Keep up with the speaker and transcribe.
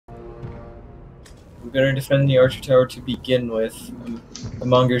I'm gonna defend the archer tower to begin with. The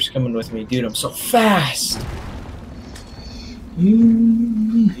monger's coming with me. Dude, I'm so fast!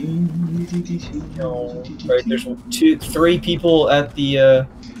 No. Right, there's 3 people at the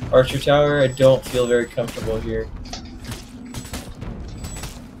archer tower. I don't feel very comfortable here.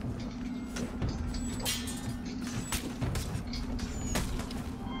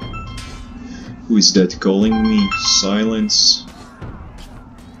 Who is that calling me? Silence.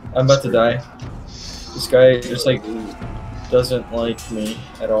 I'm about to die. This guy just like doesn't like me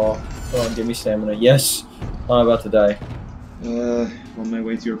at all. Come on, give me stamina. Yes! I'm about to die. On my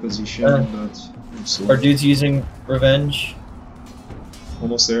way to your position, but I'm slow. Our dude's using revenge.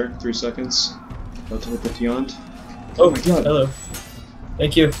 Almost there, 3 seconds. About to hit the beyond. Oh my god. Hello.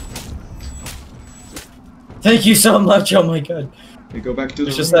 Thank you. Thank you so much, oh my god. Hey, go back to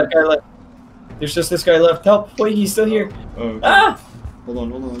There's the just room. that guy left. There's just this guy left. Help! Wait, he's still here. Oh, okay. Ah! Hold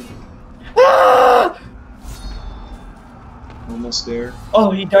on. Ah! Almost there. Oh,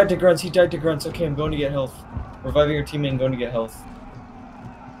 he died to grunts. Okay, I'm going to get health. Reviving your teammate and going to get health.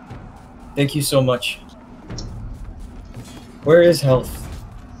 Thank you so much. Where is health?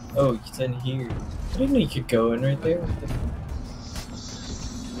 Oh, it's in here. I didn't know you could go in right there.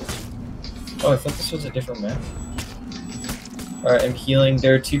 Oh, I thought this was a different map. Alright, I'm healing.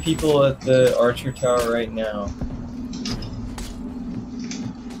 There are 2 people at the archer tower right now.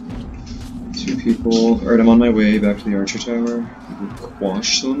 2 people. Alright, I'm on my way back to the archer tower.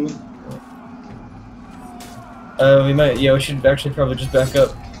 Quash them. We should actually probably just back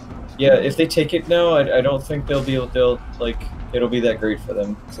up. Yeah, if they take it now, I don't think they'll be able to, like, it'll be that great for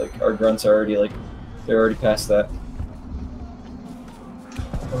them. It's like, our grunts are already, like, they're already past that.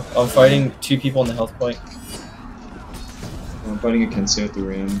 I'm fighting 2 people on the health point. I'm fighting a Kensei at the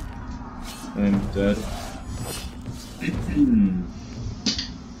ram. I'm dead.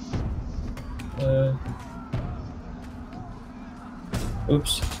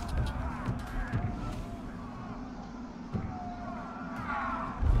 Oops.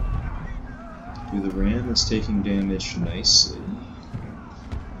 Dude, the ram is taking damage nicely.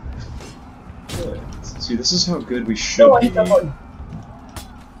 Good. See, this is how good we should No, I be hit that one!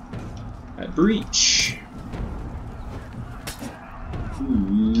 at breach.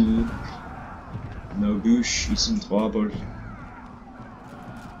 Ooh. No douche, ils sont trois balles.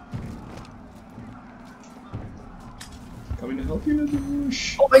 Coming to help you, no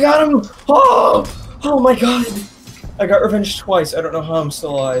douche. Oh, I got him! Oh my god! I got revenge twice. I don't know how I'm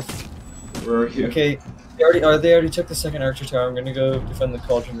still alive. Where are you? Okay, they already took the second archer tower. I'm gonna go defend the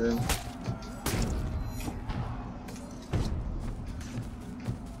cauldron room.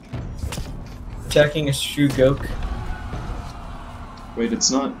 Attacking a Shugok. Wait, it's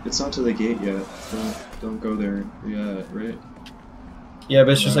not to the gate yet. Don't go there yet, right? Yeah,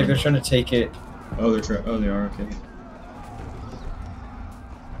 but it's just like they're trying to take it. Oh, they are, okay.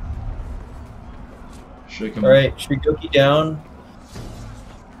 Should I come Alright, Shugoki down.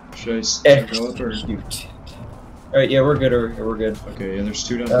 Should I go up or? Execute. Alright, yeah, we're good over here, we're good. Okay, yeah, there's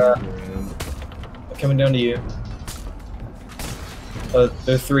 2 down here. And I'm coming down to you.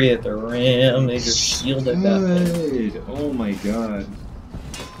 There are 3 at the ram, they just shielded that thing. Good. Oh my god.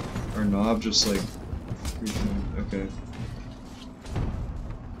 Our knob just like... Okay.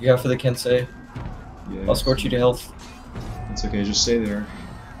 You got for the Kensei. Yeah. I'll escort you to health. It's okay, just stay there.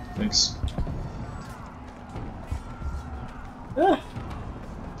 Thanks. Ah.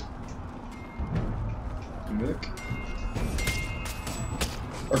 Come back.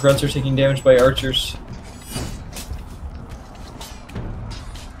 Our grunts are taking damage by archers.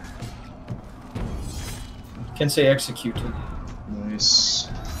 Kensei executed. Nice.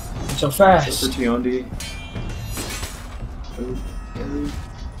 I'm so fast! For Tiandi.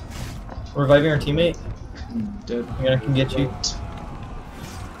 Reviving our teammate. Dead. Hang on, I can get you.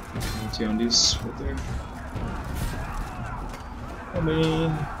 Tiandi's right there. I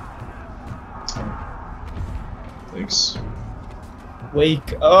mean... Thanks.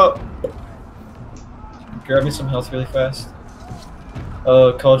 Wake up! Grab me some health really fast.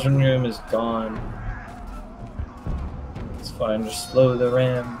 Oh, cauldron room is gone. It's fine, just slow the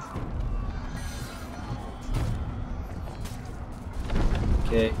ram.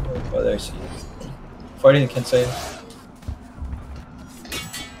 Okay, oh there I see you. Fighting the Kensei.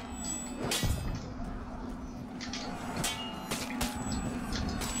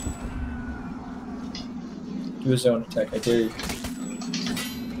 Do a zone attack, I dare you.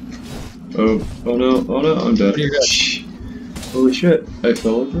 Oh no, I'm dead. You're good. Holy shit, I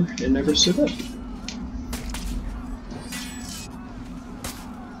fell over and never stood up.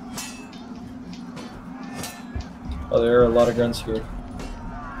 Oh, there are a lot of grunts here.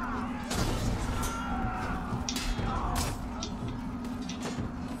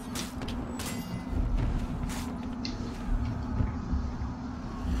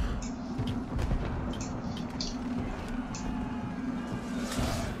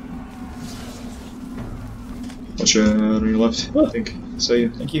 Watch on your left, I think. Saw you.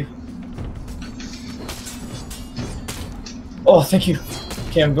 Thank you. Oh, thank you.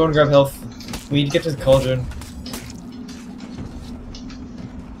 Okay, I'm going to grab health. We need to get to the cauldron.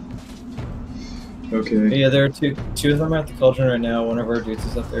 Okay. Yeah, there are two of them at the cauldron right now. One of our dudes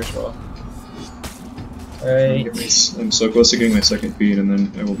is up there as well. Alright. I'm so close to getting my second feed, and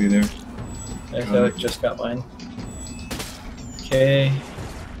then I will be there. I feel like just got mine. Okay.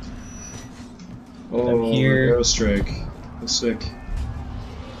 Oh, I'm here. Arrow strike. That's sick.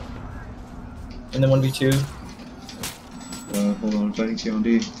 And then 1v2. Hold on, I'm fighting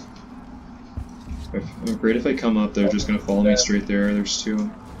TLD. I'm afraid if I come up, they're just gonna follow me straight there. There's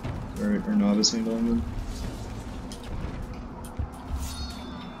two. Or novice handling them.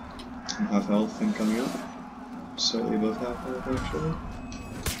 I'm half health and coming up. Slightly above half health,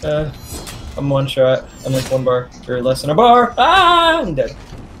 actually. I'm one shot. I'm like 1 bar. Or less than a bar. Ah! I'm dead.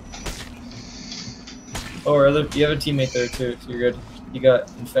 Oh, or you have a teammate there too, so you're good. You got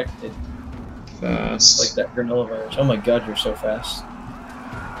infected. Fast. Like that granola virus. Oh my god, you're so fast.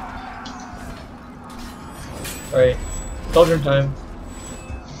 Alright. Cauldron time.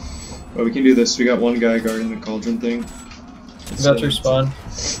 Well, we can do this. We got one guy guarding the cauldron thing. I'm about to respawn.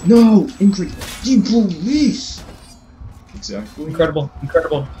 No! Incredible! Police! Exactly. Incredible,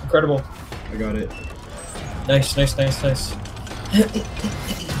 incredible, incredible. I got it. Nice, nice, nice, nice.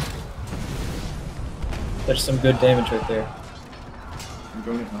 That's some good damage right there. I'm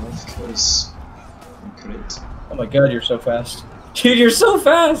going to health because I couldn't. Oh my god, you're so fast. Dude, you're so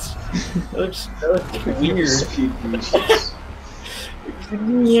fast! That looks weird. Speed boosts.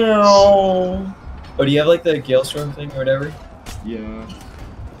 Meow. Oh, do you have like the Gale Storm thing or whatever? Yeah.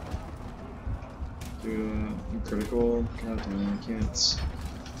 Dude, I'm critical. God damn, I can't.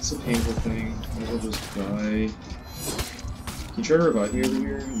 It's a painful thing. I will just die. Can you try to revive me over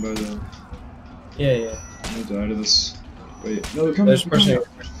here? And by the... Yeah, yeah. I'm gonna die to this. Wait, no, they're coming. There's They're coming.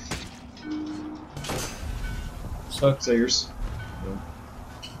 So, Is that yours? No.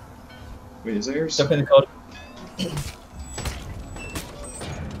 Wait, is that yours? step in the cauldron.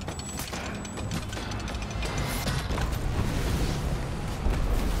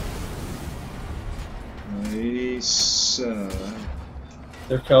 Nice.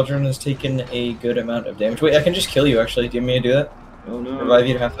 Their cauldron has taken a good amount of damage. Wait, I can just kill you actually. Do you want me to do that? Oh no. Revive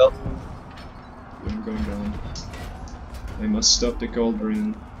you to half health? I'm going down. I must stop the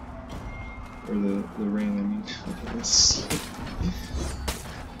cauldron. Or the rain, I mean.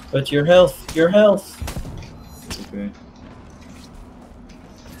 But your health, your health! It's okay.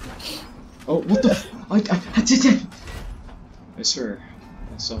 Oh, what the f- I did it! I swear.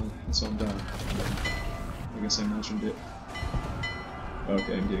 I saw him die. I guess I mentioned it.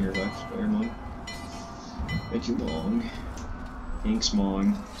 Okay, I'm getting revived by your mom. Thank you, Mong. Thanks,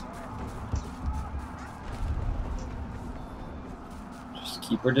 Mong. Just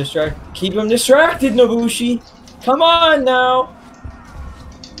keep her distracted. Keep him distracted, Nobushi! Come on now!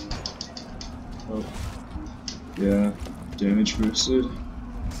 Oh. Yeah. Damage boosted.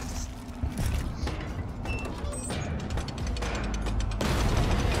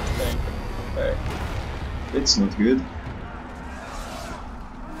 Okay. Alright. It's not good.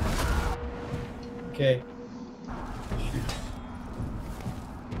 Okay.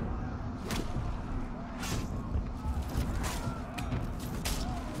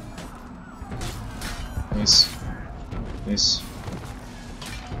 Nice. Nice.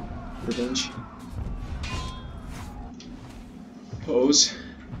 Revenge. Pose.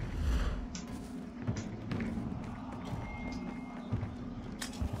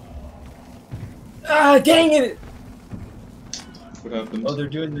 Ah, dang it! What happened? Oh, they're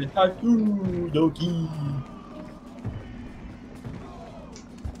doing the tattoo, Loki.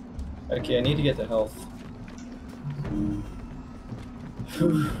 Okay, I need to get to health.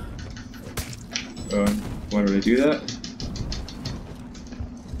 Why did I do that?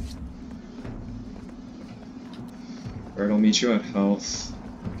 Alright, I'll meet you at health.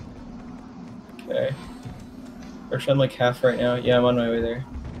 Okay. Actually, I'm like half right now. Yeah, I'm on my way there.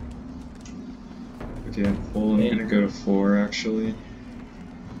 Okay, I'm full. I'm gonna go to 4 actually.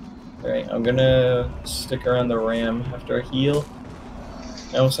 Alright, I'm gonna stick around the ram after I heal.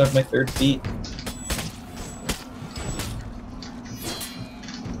 I almost have my 3rd feet.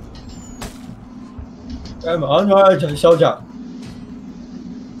 I'm on my soldier.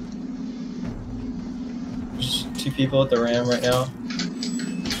 Just 2 people at the ram right now.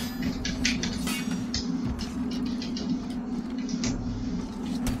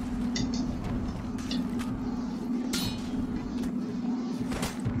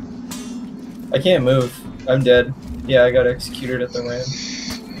 I can't move. I'm dead. Yeah, I got executed at the ram.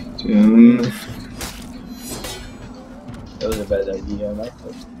 Damn. That was a bad idea on my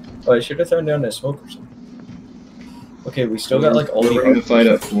part. Oh, I should have thrown down a smoke or something. Okay, we still got like all the. We're gonna fight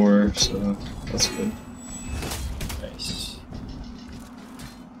at 4, so that's good. Nice.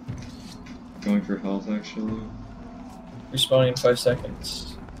 Going for health actually. Respawning in 5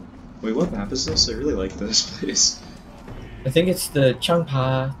 seconds. Wait, what map is this? I really like this place. I think it's the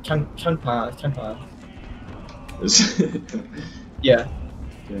Changpa. Is it? Yeah.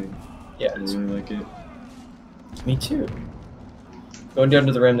 Okay. Yeah. I really like it. Me too. Going down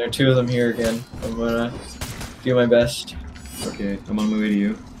to the rim, there are 2 of them here again. I'm gonna do my best. Okay, I'm on my way to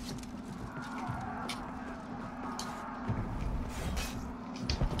you.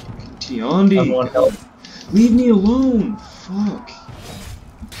 Tiandi! I'm 1 health. Leave me alone! Fuck!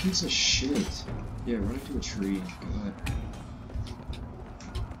 You piece of shit. Yeah, run into a tree. God.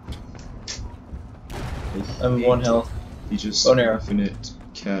 I'm 1 health. He just Bone arrow. infinite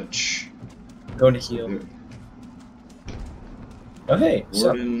catch. Going to heal. Oh hey, so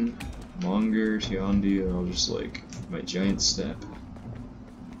Warden, Monger, Tiandi, and I'll just like my giant step.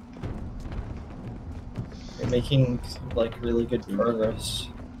 you're making like really good progress.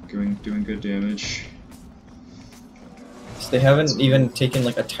 Doing good damage. So they haven't even taken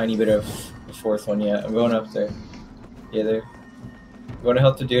like a tiny bit of the 4th one yet. I'm going up there. Yeah, there. I'm going to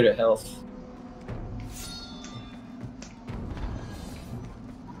help the dude at health.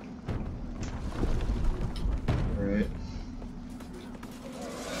 Alright.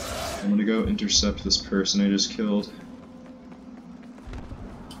 I'm gonna go intercept this person I just killed.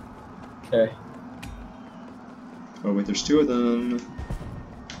 Okay. Oh wait, there's 2 of them.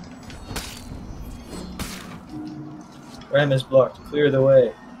 Ram is blocked. Clear the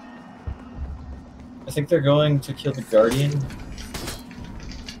way. I think they're going to kill the Guardian.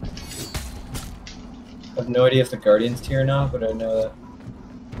 I have no idea if the Guardian's here or not, but I know that.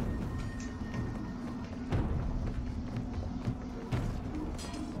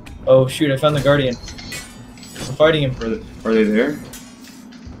 Oh shoot, I found the Guardian. I'm fighting him. Are they there?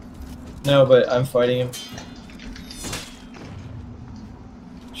 No, but I'm fighting him.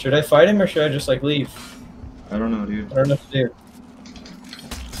 Should I fight him or should I just like leave? I don't know, dude. I don't know what to do.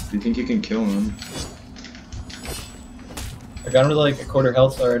 Do you think you can kill him? I got him to like a 1/4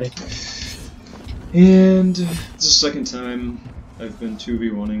 health already. And it's the 2nd time I've been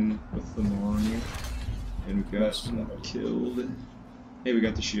 2v1ing with the Mong. And we've got him killed. Hey, we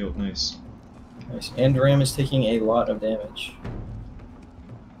got the shield, nice. Nice. And Ram is taking a lot of damage.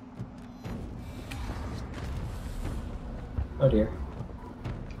 Oh dear.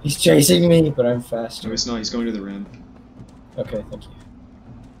 He's chasing me, but I'm faster. No, he's not, he's going to the rim. Okay, thank you.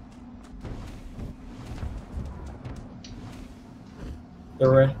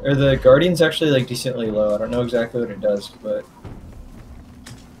 The Guardian's actually like decently low. I don't know exactly what it does, but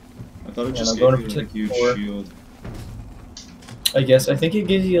I thought it yeah, just I'm gave going you to like, a huge 4. shield. I guess. I think it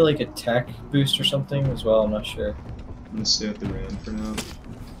gives you like attack boost or something as well, I'm not sure. I'm gonna stay at the rim for now.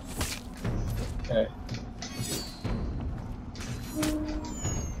 Okay.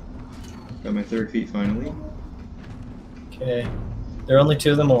 Got my 3rd feet finally. Okay. There are only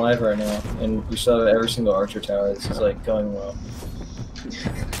 2 of them alive right now, and we still have every single archer tower. This is like going well.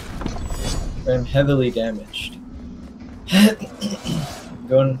 I'm heavily damaged.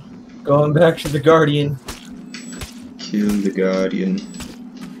 Going back to the Guardian. Kill the Guardian.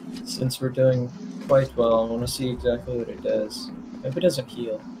 Since we're doing quite well, I want to see exactly what it does. I hope it doesn't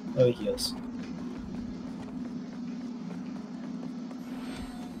heal. Oh, it heals.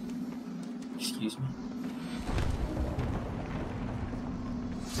 Excuse me.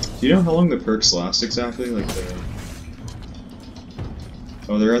 Do you know how long the perks last exactly? Like the...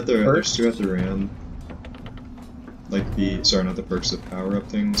 Oh, they're at the... There's 2 at the ram. Like the... Sorry, not the perks, the power-up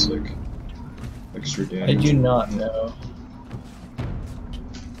things, like... Extra damage. I do not know.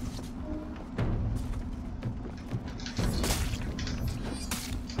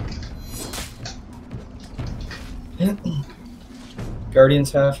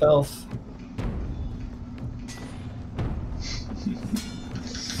 Guardian's half health.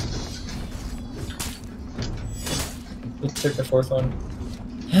 Let's take the 4th one.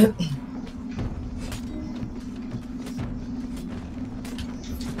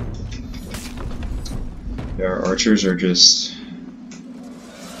 Yeah, our archers are just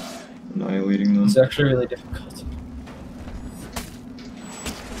annihilating them. It's actually really difficult.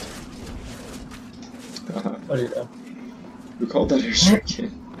 What do you know? Who called that airstrike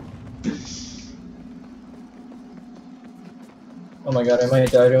in? Oh my god, I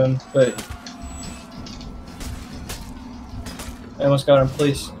might die to him, but I almost got him,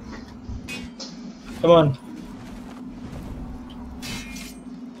 please. Come on.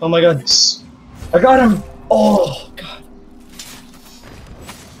 Oh my god. Nice. I got him! Oh god.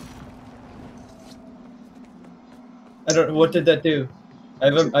 I don't. What did that do? I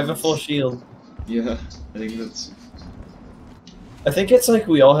have a full shield. Yeah, I think that's. I think it's like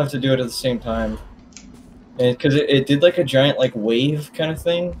we all have to do it at the same time, and because it did like a giant like wave kind of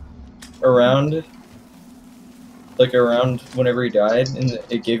thing around, like around whenever he died, and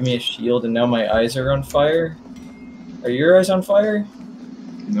it gave me a shield, and now my eyes are on fire. Are your eyes on fire?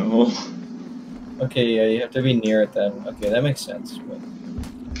 No. Okay, yeah, you have to be near it then. Okay, that makes sense. But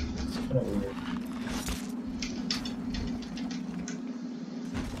it's kind of weird.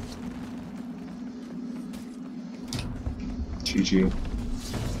 GG.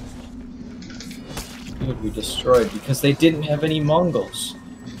 It would be destroyed because they didn't have any Mongols.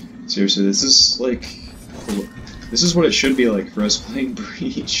 Seriously, this is like. This is what it should be like for us playing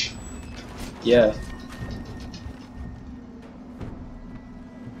Breach. Yeah.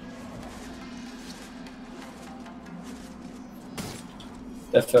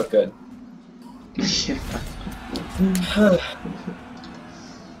 That felt good. Yeah.